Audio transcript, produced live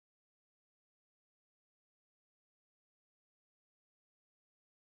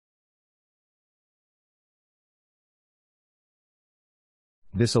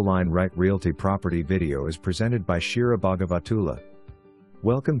This Align Right Realty property video is presented by Shira Bhagavatula.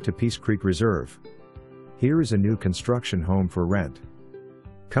 Welcome to Peace Creek Reserve. Here is a new construction home for rent.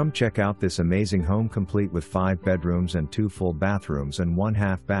 Come check out this amazing home complete with 5 bedrooms and 2 full bathrooms and 1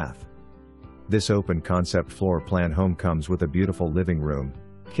 half bath. This open concept floor plan home comes with a beautiful living room,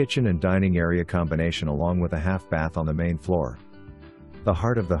 kitchen and dining area combination along with a half bath on the main floor. The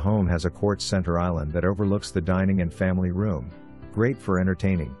heart of the home has a quartz center island that overlooks the dining and family room. Great for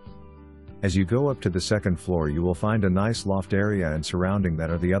entertaining. As you go up to the second floor you will find a nice loft area, and surrounding that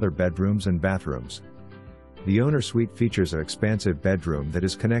are the other bedrooms and bathrooms. The owner suite features an expansive bedroom that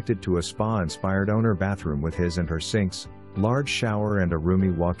is connected to a spa-inspired owner bathroom with his and her sinks, large shower and a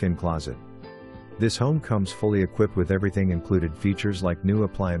roomy walk-in closet. This home comes fully equipped with everything included features like new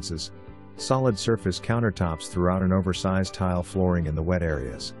appliances, solid surface countertops throughout, and oversized tile flooring in the wet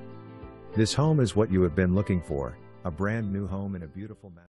areas. This home is what you have been looking for, a brand new home in a beautiful